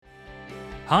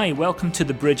Hi, welcome to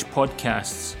the Bridge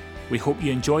Podcasts. We hope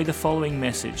you enjoy the following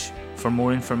message. For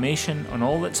more information on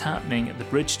all that's happening at the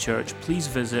Bridge Church, please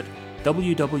visit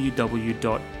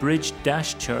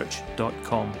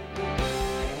www.bridge-church.com.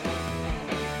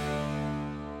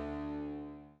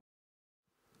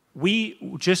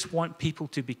 We just want people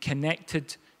to be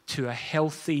connected to a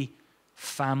healthy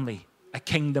family, a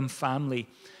kingdom family.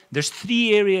 There's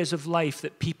three areas of life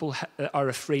that people are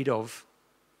afraid of.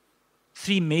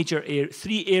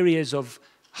 Three areas of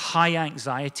high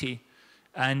anxiety.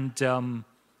 And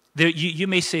you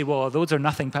may say, well, those are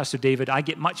nothing, Pastor David. I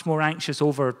get much more anxious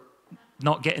over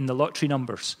not getting the lottery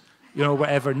numbers,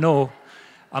 whatever. No,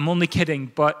 I'm only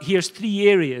kidding. But here's three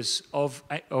areas of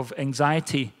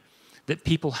anxiety that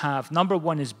people have. Number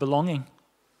one is belonging.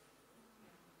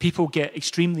 People get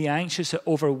extremely anxious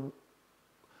over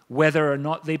whether or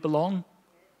not they belong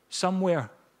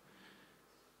somewhere.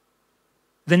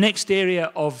 The next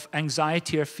area of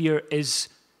anxiety or fear is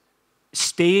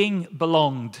staying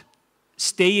belonged,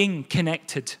 staying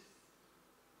connected.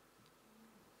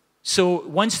 So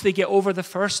once they get over the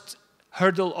first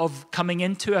hurdle of coming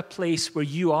into a place where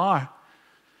you are,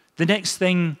 the next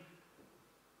thing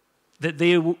that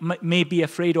they may be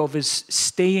afraid of is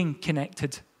staying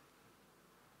connected.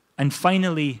 And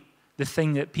finally, the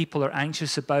thing that people are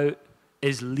anxious about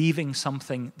is leaving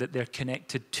something that they're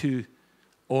connected to,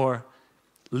 or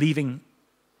leaving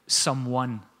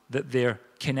someone that they're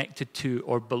connected to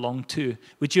or belong to.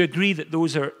 Would you agree that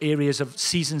those are areas of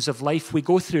seasons of life we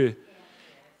go through?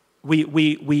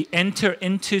 We enter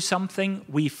into something,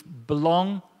 we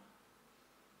belong,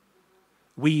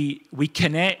 we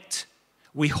connect,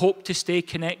 we hope to stay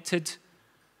connected,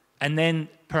 and then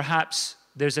perhaps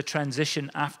there's a transition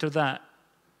after that.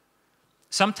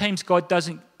 Sometimes God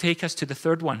doesn't take us to the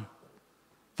third one.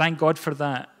 Thank God for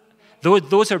that.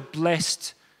 Those are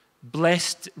blessed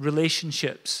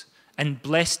relationships and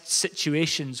blessed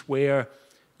situations where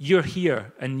you're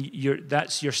here and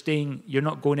you're staying, you're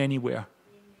not going anywhere.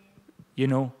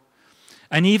 And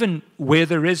even where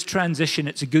there is transition,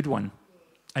 it's a good one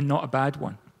and not a bad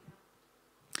one.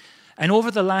 And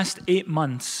over the last 8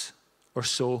 months or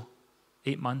so,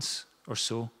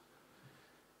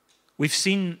 we've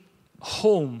seen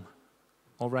home,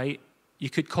 all right? You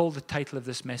could call the title of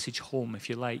this message Home if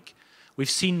you like. We've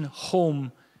seen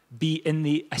home be in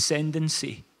the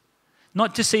ascendancy.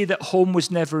 Not to say that home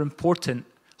was never important.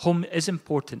 Home is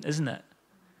important, isn't it?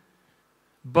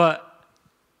 But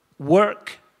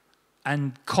work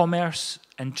and commerce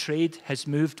and trade has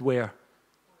moved where?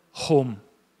 Home.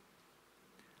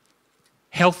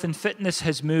 Health and fitness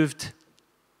has moved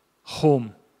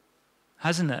home,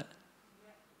 hasn't it?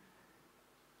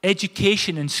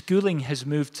 Education and schooling has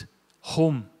moved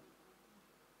home.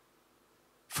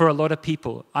 For a lot of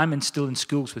people, I'm still in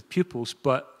schools with pupils,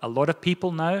 but a lot of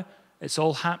people now, it's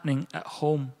all happening at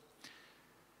home.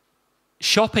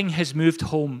 Shopping has moved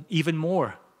home even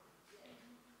more.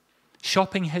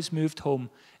 Shopping has moved home.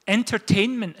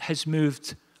 Entertainment has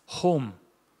moved home.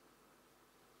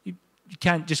 You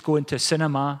can't just go into a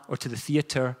cinema or to the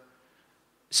theater.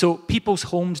 So people's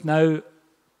homes now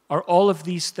are all of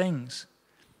these things.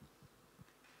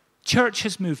 Church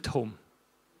has moved home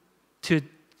to,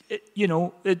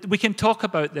 we can talk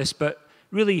about this, but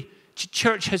really,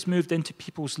 church has moved into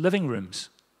people's living rooms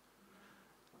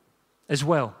as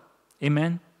well.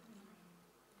 Amen?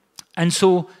 And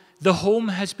so the home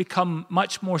has become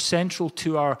much more central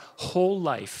to our whole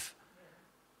life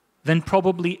than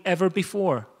probably ever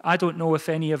before. I don't know if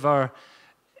any of our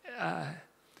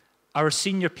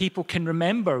senior people can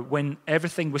remember when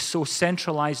everything was so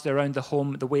centralized around the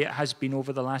home the way it has been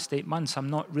over the last 8 months. I'm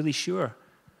not really sure.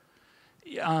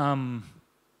 I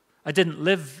didn't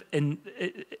live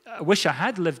I wish I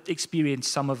had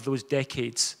experienced some of those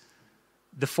decades,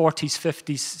 the 40s,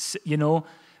 50s,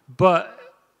 but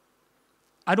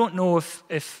I don't know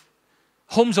if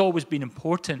home's always been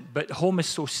important, but home is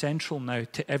so central now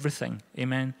to everything,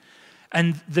 amen?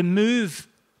 And the move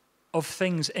of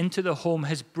things into the home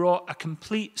has brought a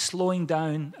complete slowing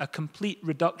down, a complete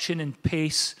reduction in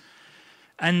pace,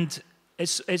 and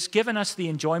it's given us the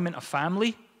enjoyment of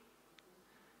family,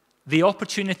 the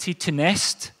opportunity to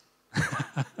nest.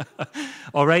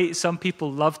 All right, some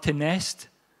people love to nest.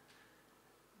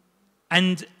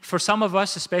 And for some of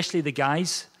us, especially the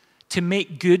guys, to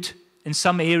make good in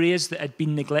some areas that had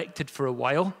been neglected for a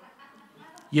while,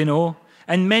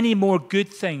 and many more good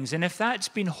things. And if that's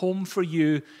been home for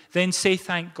you, then say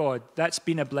thank God. That's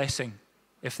been a blessing,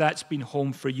 if that's been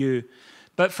home for you.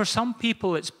 But for some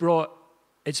people, it's been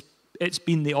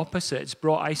the opposite. It's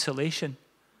brought isolation.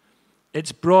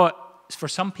 For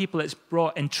some people, it's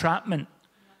brought entrapment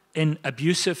in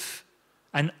abusive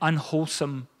and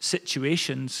unwholesome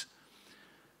situations.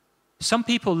 Some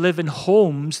people live in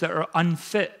homes that are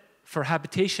unfit for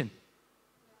habitation.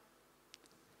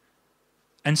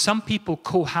 And some people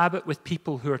cohabit with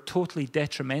people who are totally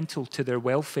detrimental to their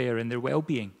welfare and their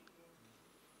well-being.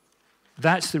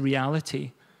 That's the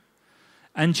reality.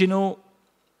 And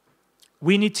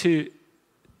we need to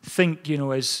think,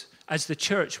 as the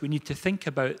church, we need to think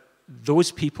about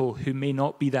those people who may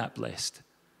not be that blessed.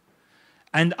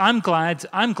 And I'm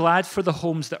glad for the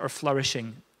homes that are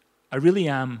flourishing. I really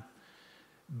am.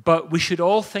 But we should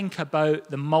all think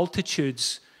about the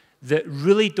multitudes that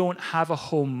really don't have a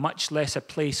home, much less a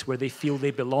place where they feel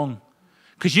they belong.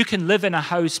 Because you can live in a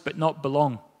house but not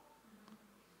belong.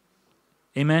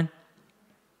 Amen?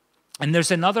 And there's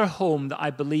another home that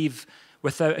I believe,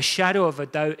 without a shadow of a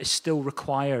doubt, is still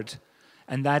required.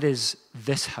 And that is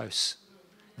this house,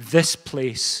 this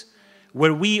place,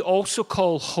 where we also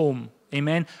call home.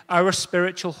 Amen? Our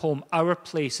spiritual home, our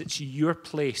place. It's your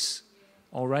place.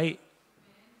 All right?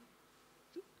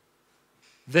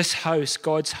 This house,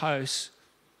 God's house.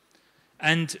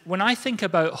 And when I think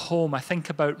about home, I think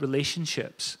about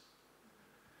relationships.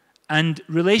 And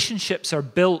relationships are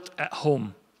built at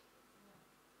home.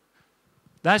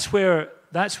 That's where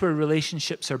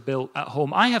relationships are built, at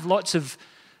home. I have lots of,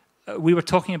 we were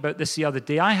talking about this the other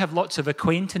day, I have lots of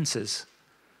acquaintances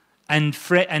and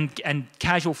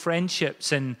casual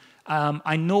friendships, and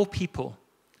I know people.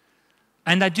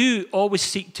 And I do always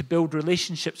seek to build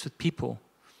relationships with people.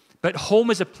 But home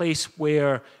is a place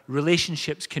where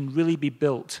relationships can really be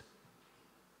built.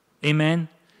 Amen?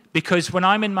 Because when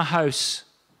I'm in my house,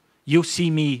 you'll see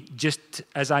me just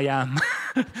as I am.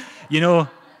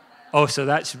 Oh, so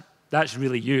that's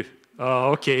really you.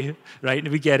 Oh, okay. Right,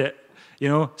 we get it.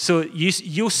 So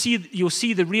you'll see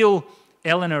the real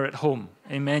Eleanor at home.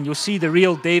 Amen. You'll see the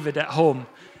real David at home.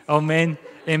 Amen.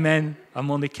 Amen. I'm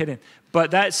only kidding.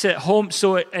 But that's at home.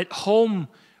 So at home,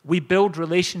 we build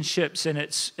relationships, and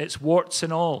it's warts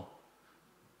and all.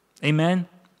 Amen?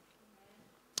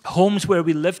 Homes where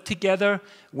we live together,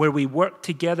 where we work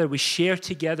together, we share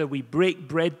together, we break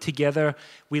bread together,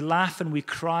 we laugh and we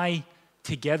cry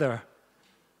together.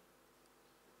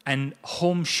 And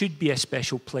home should be a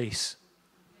special place.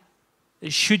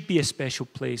 It should be a special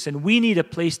place. And we need a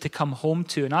place to come home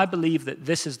to. And I believe that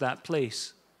this is that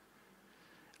place.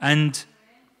 And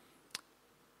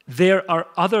there are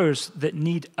others that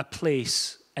need a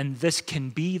place, and this can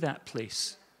be that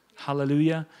place.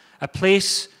 Hallelujah. A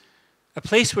place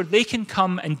where they can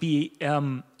come and be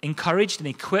encouraged and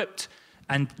equipped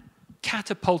and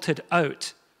catapulted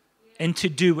out and to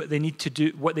do what they need to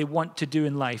do, what they want to do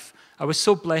in life. I was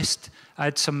so blessed. I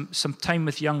had some time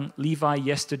with young Levi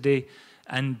yesterday,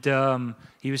 and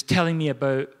he was telling me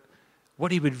about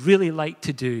what he would really like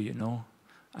to do,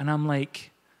 And I'm like,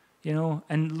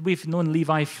 and we've known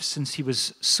Levi since he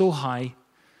was so high,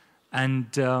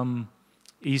 and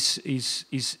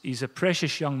he's a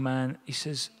precious young man. He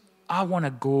says, I want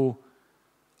to go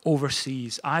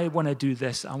overseas. I want to do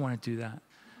this. I want to do that.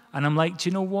 And I'm like, do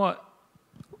you know what?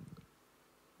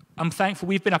 I'm thankful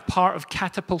we've been a part of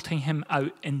catapulting him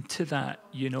out into that,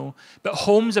 But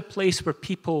home's a place where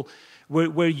people,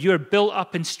 where you're built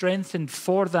up and strengthened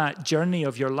for that journey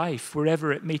of your life,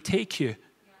 wherever it may take you.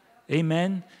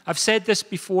 Amen. I've said this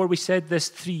before. We said this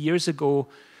 3 years ago.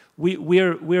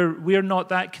 We're not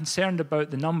that concerned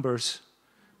about the numbers,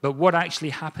 but what actually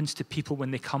happens to people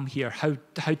when they come here.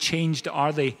 How changed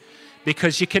are they?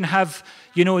 Because you can have,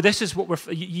 this is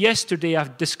what yesterday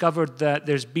I've discovered that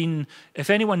there's been, if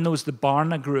anyone knows the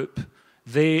Barna Group,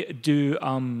 they do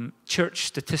church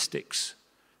statistics.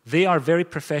 They are very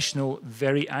professional,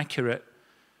 very accurate.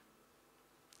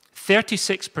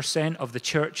 36% of the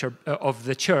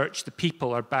church, the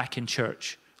people are back in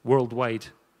church worldwide.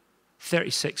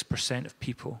 36% of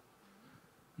people.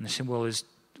 And they say, well,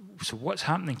 so what's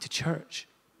happening to church?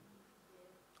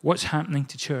 What's happening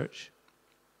to church?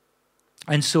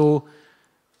 And so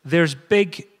there's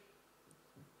big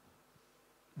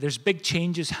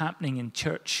changes happening in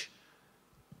church,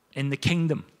 in the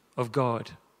kingdom of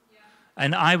God. Yeah.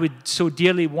 And I would so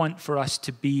dearly want for us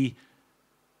to be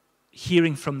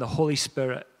hearing from the Holy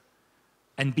Spirit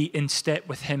and be in step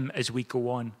with Him as we go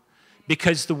on.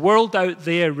 Because the world out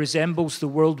there resembles the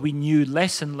world we knew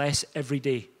less and less every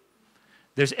day.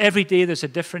 Every day there's a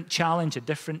different challenge, a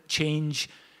different change.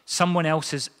 Someone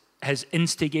else has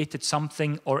instigated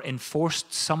something or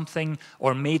enforced something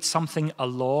or made something a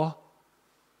law.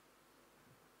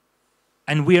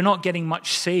 And we are not getting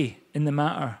much say in the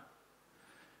matter.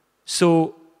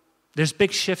 So there's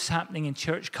big shifts happening in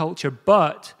church culture,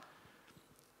 but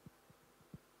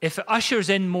if it ushers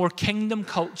in more kingdom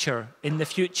culture in the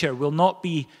future, we'll not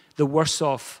be the worse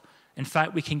off. In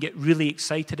fact, we can get really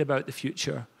excited about the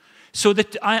future. So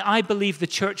that I believe the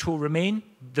church will remain,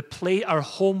 our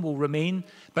home will remain,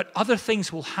 but other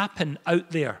things will happen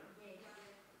out there.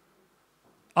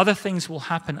 Other things will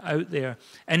happen out there.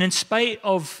 And in spite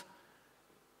of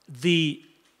the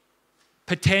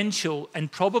potential and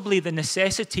probably the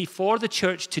necessity for the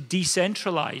church to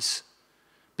decentralize,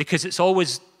 because it's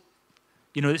always,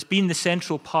 it's been the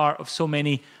central part of so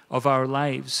many of our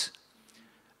lives,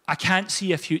 I can't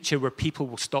see a future where people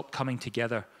will stop coming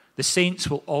together. The saints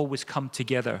will always come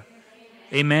together.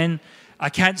 Amen. I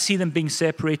can't see them being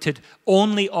separated,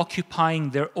 only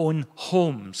occupying their own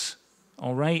homes.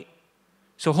 All right?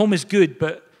 So home is good,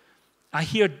 but I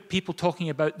hear people talking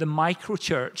about the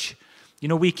micro-church. We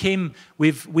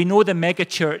know the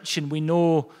mega-church, and we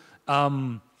know,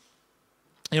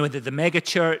 the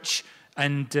mega-church,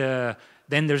 and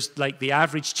then there's like the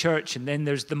average church, and then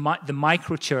there's the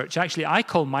micro-church. Actually, I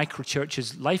call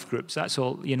micro-churches life groups, that's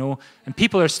all, And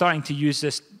people are starting to use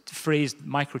this phrase,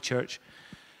 micro-church.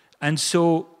 And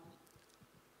so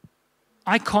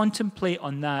I contemplate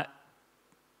on that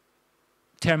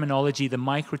terminology, the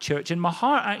micro-church, and my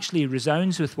heart actually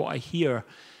resounds with what I hear,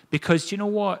 because you know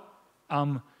what?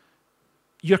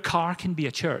 Your car can be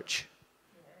a church.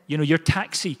 Your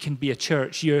taxi can be a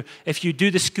church. If you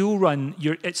do the school run,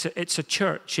 it's a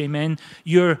church, amen?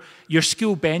 Your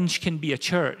school bench can be a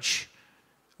church.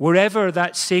 Wherever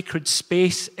that sacred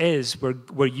space is,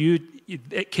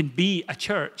 it can be a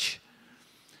church.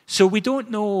 So we don't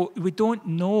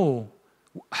know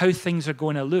how things are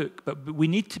going to look, but we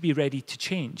need to be ready to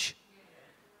change.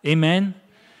 Amen?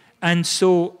 And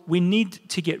so we need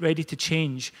to get ready to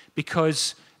change,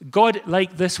 because God,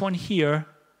 like this one here,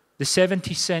 the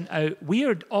 70 sent out, we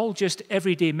are all just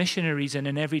everyday missionaries in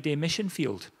an everyday mission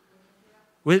field.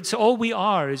 It's all we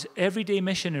are is everyday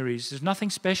missionaries. There's nothing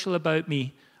special about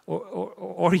me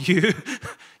or you.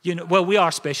 Well, we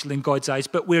are special in God's eyes,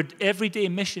 but we're everyday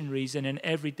missionaries in an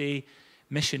everyday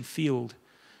mission field.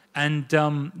 And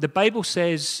the Bible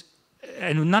says,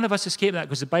 and none of us escape that,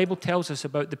 because the Bible tells us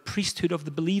about the priesthood of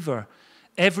the believer.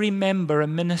 Every member a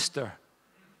minister.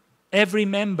 Every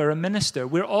member a minister.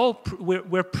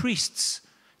 We're priests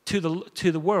to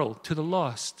the world, to the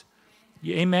lost.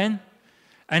 Amen.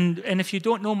 And if you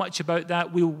don't know much about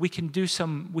that, we can do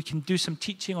some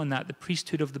teaching on that, the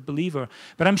priesthood of the believer.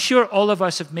 But I'm sure all of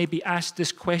us have maybe asked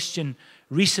this question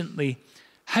recently.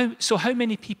 How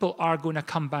many people are going to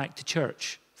come back to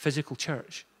church, physical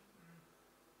church?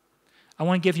 I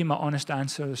want to give you my honest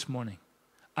answer this morning.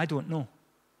 I don't know.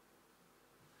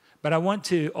 But I want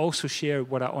to also share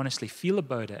what I honestly feel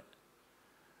about it.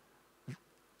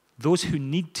 Those who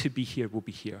need to be here will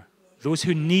be here. Those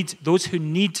who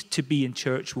need to be in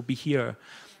church will be here.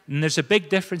 And there's a big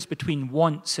difference between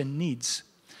wants and needs.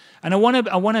 And I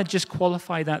want to just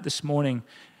qualify that this morning.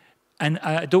 And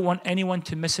I don't want anyone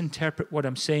to misinterpret what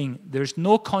I'm saying. There's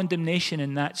no condemnation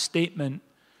in that statement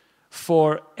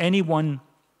for anyone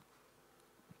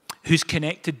who's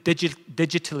connected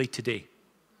digitally today.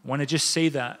 I want to just say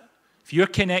that. If you're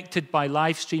connected by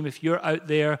live stream, if you're out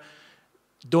there,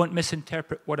 don't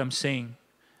misinterpret what I'm saying.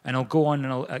 And I'll go on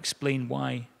and I'll explain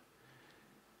why.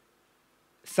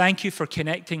 Thank you for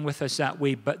connecting with us that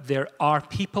way, but there are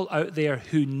people out there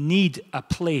who need a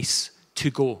place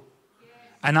to go.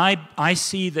 And I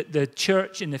see that the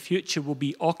church in the future will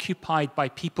be occupied by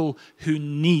people who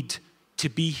need to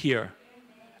be here.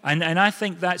 And I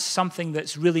think that's something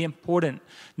that's really important.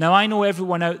 Now, I know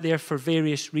everyone out there, for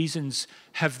various reasons,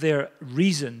 have their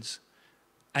reasons.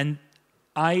 And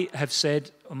I have said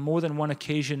on more than one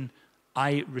occasion,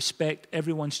 I respect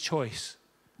everyone's choice.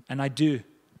 And I do.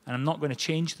 And I'm not going to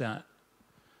change that.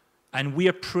 And we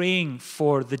are praying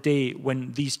for the day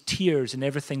when these tears and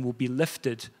everything will be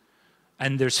lifted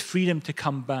and there's freedom to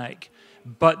come back.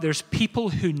 But there's people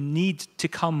who need to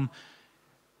come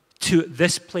to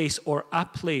this place or a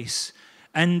place.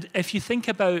 And if you think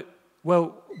about,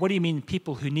 well, what do you mean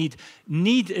people who need?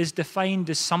 Need is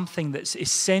defined as something that's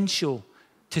essential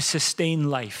to sustain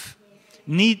life.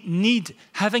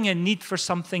 Having a need for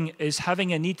something is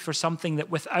having a need for something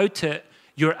that without it,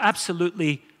 you're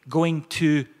absolutely going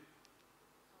to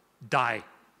die.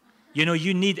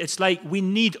 It's like we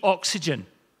need oxygen.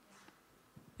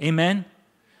 Amen?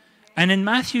 And in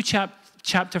Matthew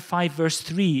chapter 5, verse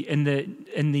 3, in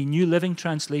the New Living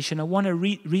Translation, I want to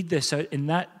read this out in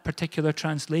that particular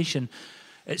translation.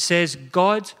 It says,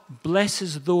 God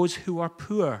blesses those who are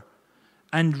poor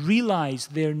and realize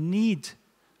their need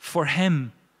for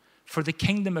Him, for the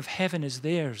kingdom of heaven is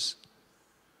theirs.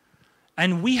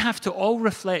 And we have to all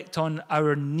reflect on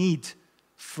our need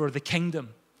for the kingdom,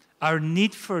 our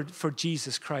need for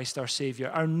Jesus Christ, our Savior,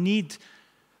 our need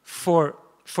for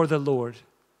the Lord.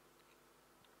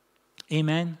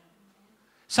 Amen.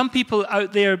 Some people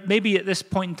out there, maybe at this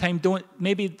point in time,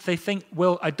 maybe they think,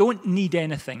 well, I don't need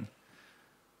anything.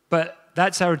 But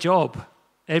that's our job,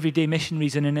 everyday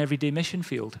missionaries in an everyday mission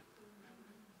field.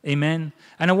 Amen.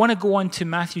 And I want to go on to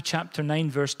Matthew chapter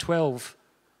 9, verse 12.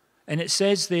 And it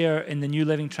says there in the New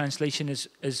Living Translation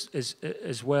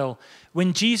as well,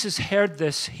 when Jesus heard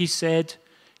this, he said,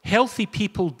 healthy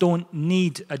people don't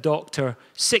need a doctor,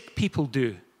 sick people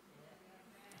do.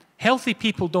 Healthy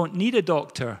people don't need a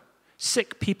doctor,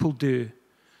 sick people do.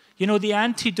 You know, the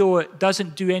antidote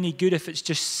doesn't do any good if it's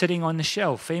just sitting on the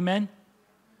shelf. Amen?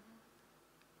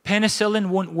 Penicillin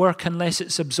won't work unless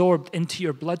it's absorbed into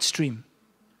your bloodstream.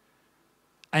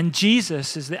 And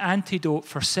Jesus is the antidote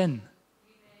for sin.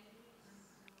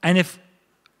 And if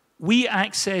we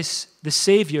access the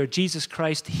Savior, Jesus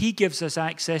Christ, he gives us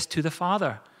access to the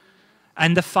Father.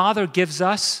 And the Father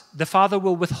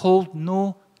will withhold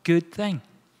no good thing.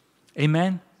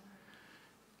 Amen?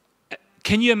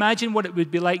 Can you imagine what it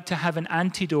would be like to have an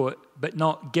antidote but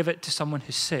not give it to someone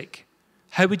who's sick?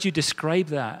 How would you describe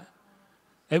that?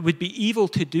 It would be evil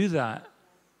to do that.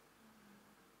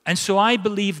 And so I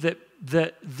believe that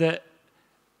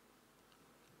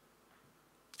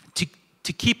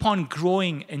to keep on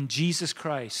growing in Jesus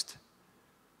Christ,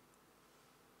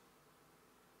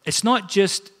 it's not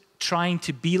just trying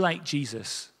to be like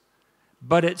Jesus,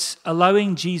 but it's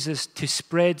allowing Jesus to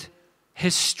spread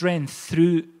his strength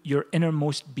through your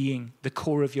innermost being, the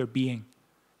core of your being.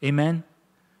 Amen?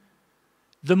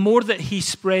 The more that he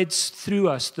spreads through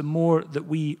us, the more that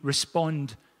we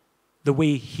respond the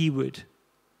way he would.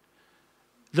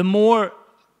 The more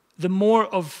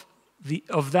of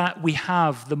that we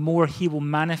have, the more he will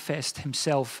manifest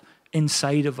himself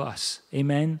inside of us.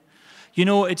 Amen? You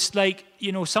know, it's like,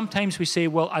 you know, sometimes we say,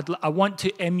 well, I want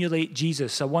to emulate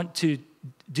Jesus. I want to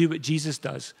do what Jesus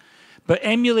does. But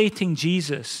emulating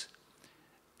Jesus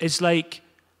is like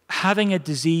having a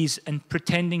disease and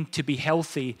pretending to be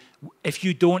healthy if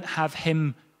you don't have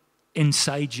him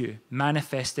inside you,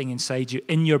 manifesting inside you,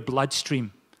 in your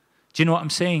bloodstream. Do you know what I'm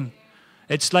saying?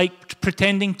 It's like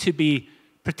pretending to be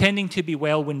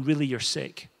well when really you're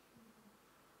sick.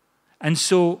 And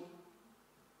so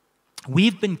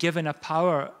we've been given a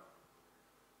power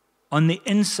on the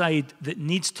inside that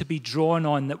needs to be drawn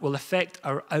on, that will affect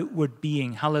our outward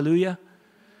being. Hallelujah.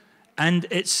 And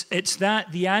it's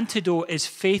that the antidote is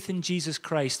faith in Jesus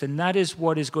Christ, and that is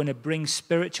what is going to bring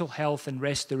spiritual health and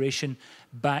restoration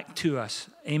back to us.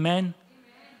 Amen? Amen.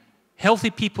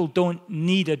 Healthy people don't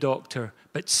need a doctor,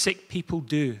 but sick people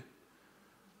do.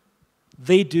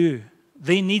 They do.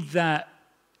 They need that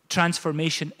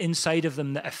transformation inside of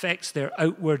them that affects their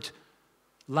outward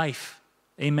life.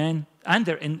 Amen? And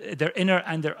their inner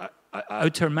and their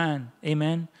outer man.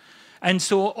 Amen? And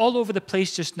so all over the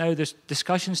place just now, there's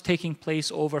discussions taking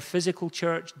place over physical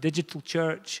church, digital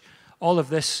church, all of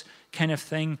this kind of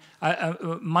thing.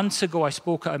 Months ago,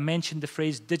 I mentioned the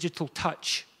phrase digital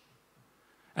touch.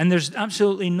 And there's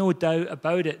absolutely no doubt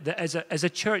about it that as a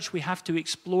church, we have to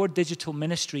explore digital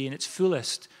ministry in its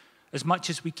fullest as much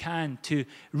as we can to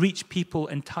reach people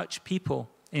and touch people.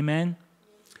 Amen?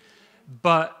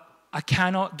 But I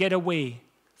cannot get away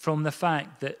from the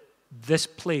fact that this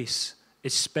place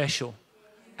is special,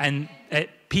 and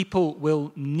people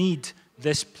will need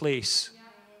this place.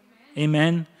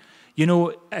 Amen. You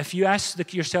know, if you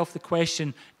ask yourself the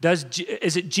question,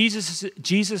 is it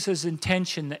Jesus'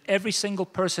 intention that every single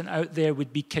person out there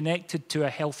would be connected to a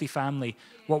healthy family?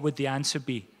 What would the answer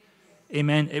be?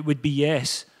 Amen. It would be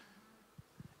yes.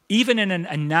 Even in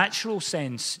a natural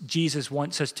sense, Jesus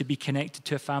wants us to be connected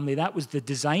to a family. That was the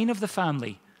design of the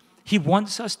family. He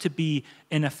wants us to be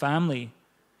in a family.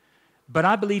 But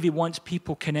I believe he wants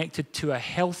people connected to a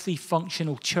healthy,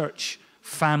 functional church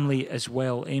family as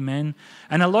well. Amen.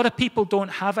 And a lot of people don't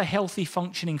have a healthy,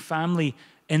 functioning family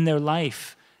in their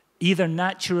life, either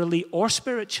naturally or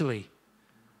spiritually.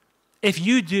 If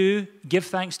you do, give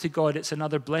thanks to God. It's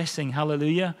another blessing.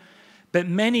 Hallelujah. But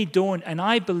many don't. And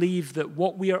I believe that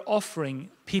what we are offering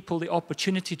people the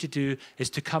opportunity to do is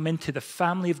to come into the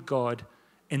family of God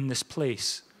in this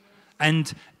place.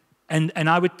 And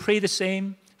I would pray the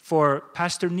same for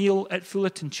Pastor Neil at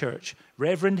Fullerton Church,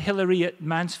 Reverend Hillary at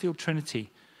Mansfield Trinity,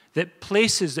 that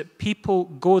places that people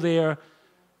go there,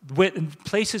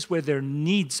 places where their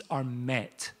needs are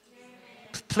met.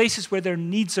 Places where their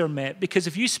needs are met. Because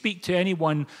if you speak to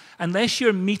anyone, unless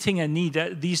you're meeting a need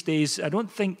these days, I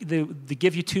don't think they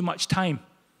give you too much time.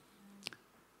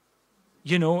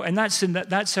 And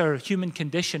that's our human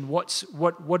condition.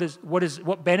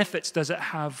 What benefits does it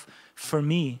have for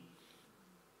me?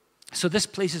 So this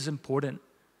place is important.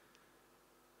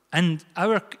 And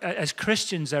as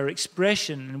Christians, our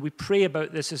expression, and we pray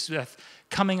about this as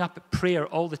coming up at prayer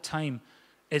all the time,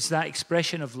 is that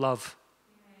expression of love.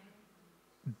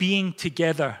 Being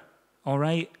together, all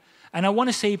right? And I want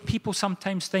to say, people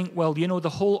sometimes think, well, the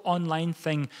whole online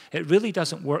thing, it really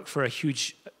doesn't work for a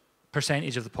huge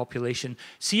percentage of the population.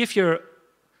 See if you're,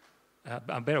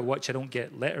 I better watch I don't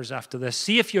get letters after this.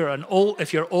 See if you're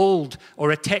old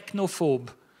or a technophobe,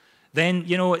 then,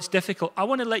 it's difficult. I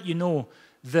want to let you know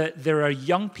that there are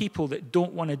young people that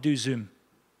don't want to do Zoom.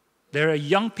 There are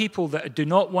young people that do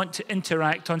not want to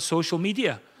interact on social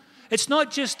media. It's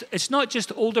not just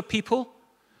older people.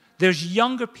 There's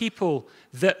younger people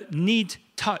that need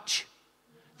touch.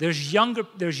 There's young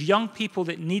people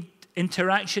that need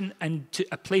interaction and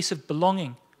a place of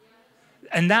belonging.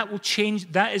 And that will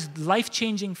change. That is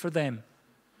life-changing for them.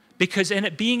 Because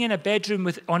being in a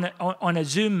bedroom on a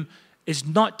Zoom is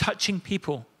not touching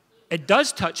people. It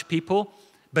does touch people,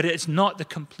 but it's not the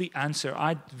complete answer.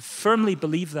 I firmly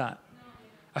believe that.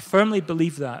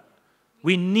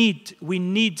 We need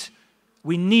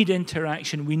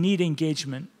interaction. We need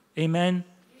engagement. Amen?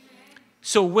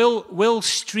 So will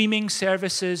streaming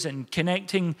services and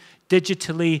connecting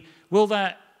digitally, will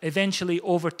that eventually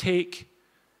overtake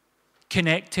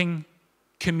connecting,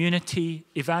 community,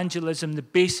 evangelism, the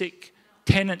basic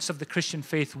tenets of the Christian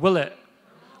faith? Will it?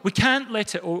 We can't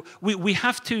let it, we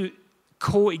have to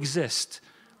coexist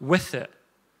with it.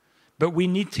 But we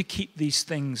need to keep these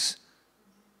things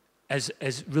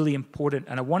as really important.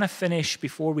 And I want to finish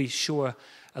before we show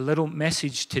a little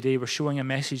message today. We're showing a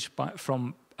message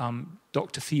from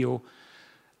Dr. Theo.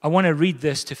 I want to read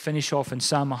this to finish off in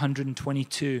Psalm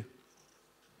 122.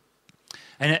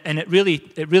 And it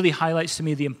really highlights to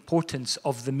me the importance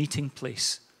of the meeting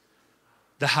place,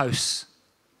 the house.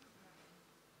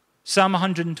 Psalm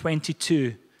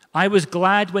 122. I was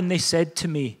glad when they said to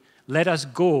me, let us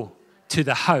go to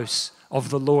the house of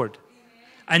the Lord.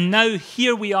 And now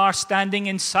here we are standing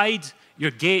inside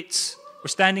your gates. We're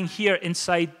standing here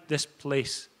inside this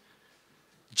place.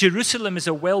 Jerusalem is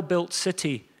a well-built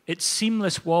city. Its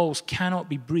seamless walls cannot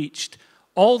be breached.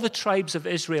 All the tribes of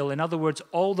Israel, in other words,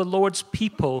 all the Lord's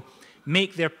people,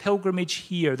 make their pilgrimage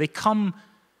here. They come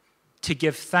to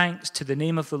give thanks to the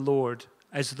name of the Lord,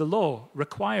 as the law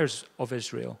requires of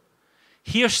Israel.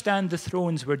 Here stand the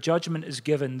thrones where judgment is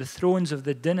given, the thrones of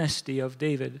the dynasty of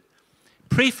David.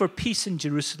 Pray for peace in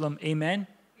Jerusalem. Amen.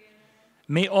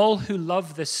 May all who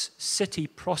love this city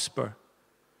prosper.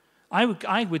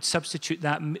 I would substitute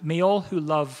that. May all who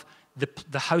love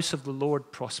the house of the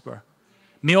Lord prosper.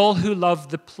 May all who love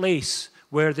the place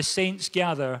where the saints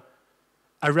gather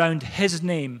around his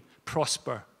name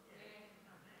prosper.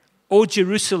 O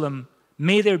Jerusalem,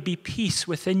 may there be peace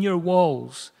within your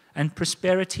walls and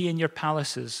prosperity in your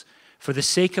palaces. For the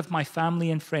sake of my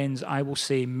family and friends, I will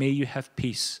say, may you have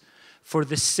peace. For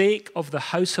the sake of the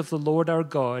house of the Lord our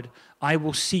God, I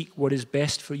will seek what is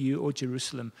best for you, O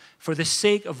Jerusalem. For the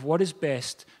sake of what is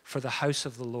best for the house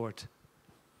of the Lord.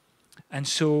 And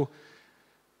so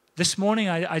this morning,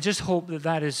 I just hope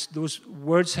that those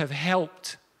words have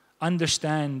helped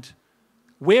understand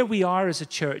where we are as a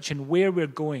church and where we're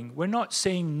going. We're not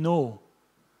saying no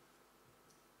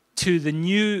to the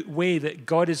new way that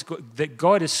God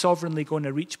is sovereignly going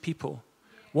to reach people.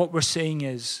 What we're saying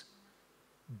is,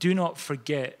 do not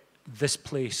forget this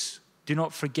place. Do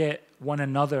not forget one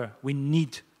another. We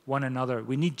need one another.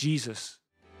 We need Jesus.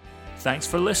 Thanks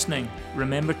for listening.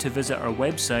 Remember to visit our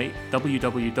website,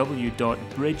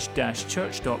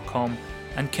 www.bridge-church.com,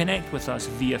 and connect with us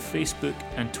via Facebook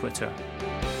and Twitter.